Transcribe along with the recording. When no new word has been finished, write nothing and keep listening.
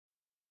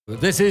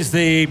This is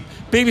the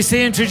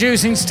BBC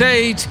introducing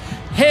stage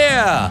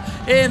here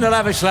in the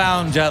lavish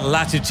lounge at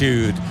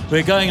Latitude.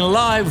 We're going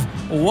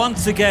live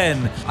once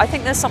again. I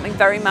think there's something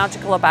very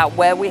magical about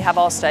where we have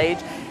our stage.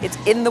 It's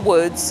in the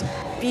woods,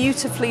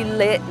 beautifully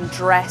lit and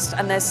dressed,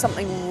 and there's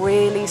something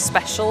really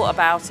special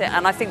about it.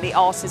 And I think the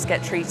artists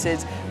get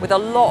treated with a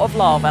lot of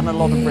love and a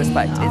lot of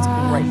respect. It's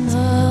great.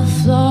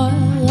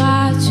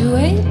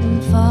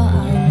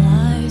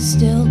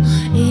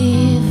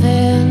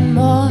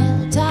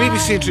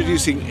 BBC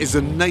Introducing is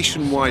a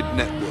nationwide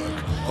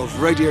network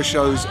of radio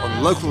shows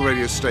on local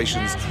radio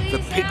stations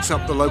that picks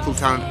up the local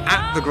talent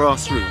at the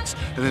grassroots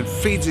and then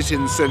feeds it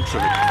in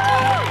centrally.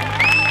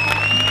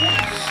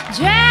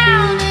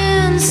 Drown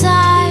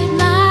inside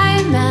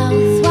my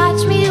mouth,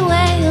 watch me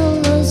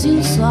wail as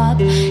you swap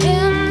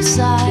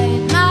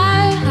inside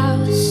my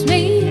house,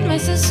 meet my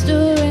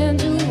sister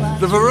and you.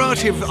 The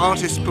variety of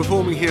artists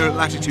performing here at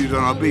Latitude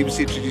on our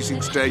BBC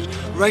Introducing stage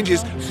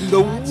ranges from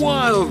the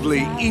wildly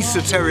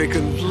esoteric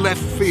and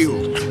left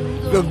field,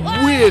 the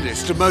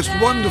weirdest and most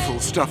wonderful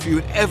stuff you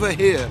would ever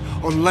hear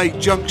on Lake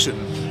Junction,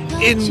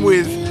 in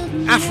with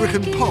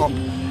African pop,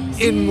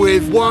 in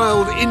with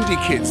wild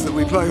indie kids that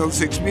we play on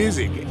Six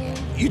Music.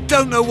 You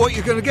don't know what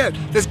you're going to get.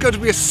 There's going to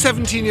be a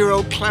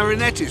 17-year-old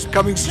clarinetist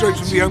coming straight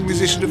from the Young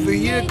Musician of the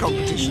Year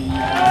competition.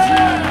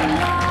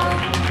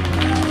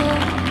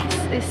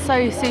 It's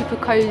so super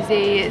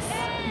cosy, it's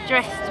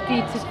dressed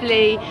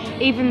beautifully,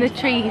 even the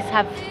trees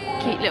have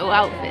cute little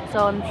outfits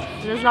on.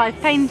 There's live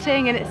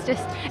painting and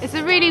it's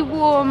a really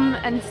warm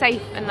and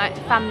safe and like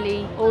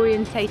family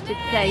orientated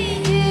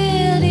place.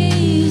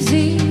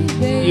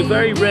 You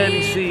very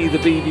rarely see the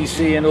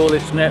BBC and all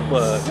its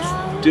networks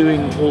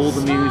doing all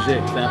the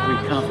music that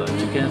we cover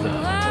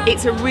together.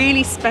 It's a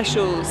really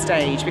special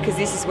stage because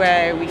this is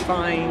where we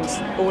find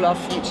all our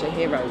future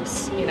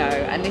heroes, you know,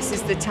 and this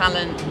is the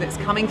talent that's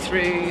coming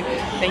through.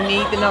 They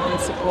need the love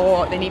and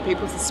support, they need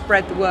people to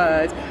spread the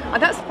word.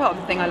 And that's part of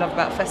the thing I love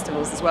about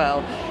festivals as well,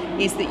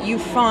 is that you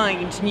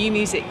find new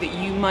music that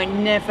you might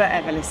never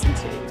ever listen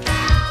to.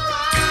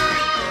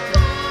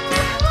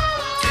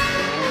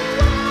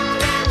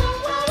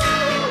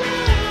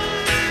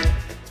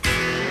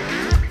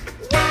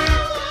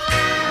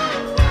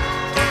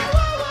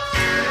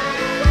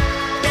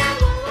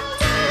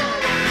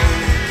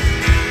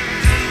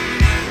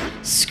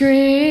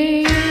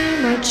 Scream,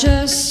 I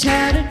just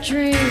had a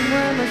dream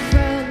where my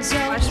friends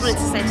I just wanted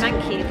to say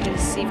thank you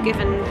because you've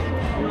given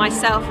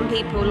myself and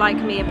people like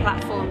me a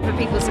platform for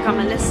people to come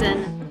and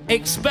listen.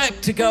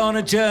 Expect to go on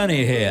a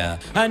journey here,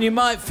 and you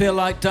might feel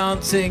like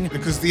dancing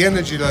Because the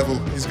energy level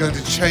is going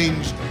to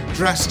change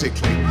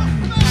drastically.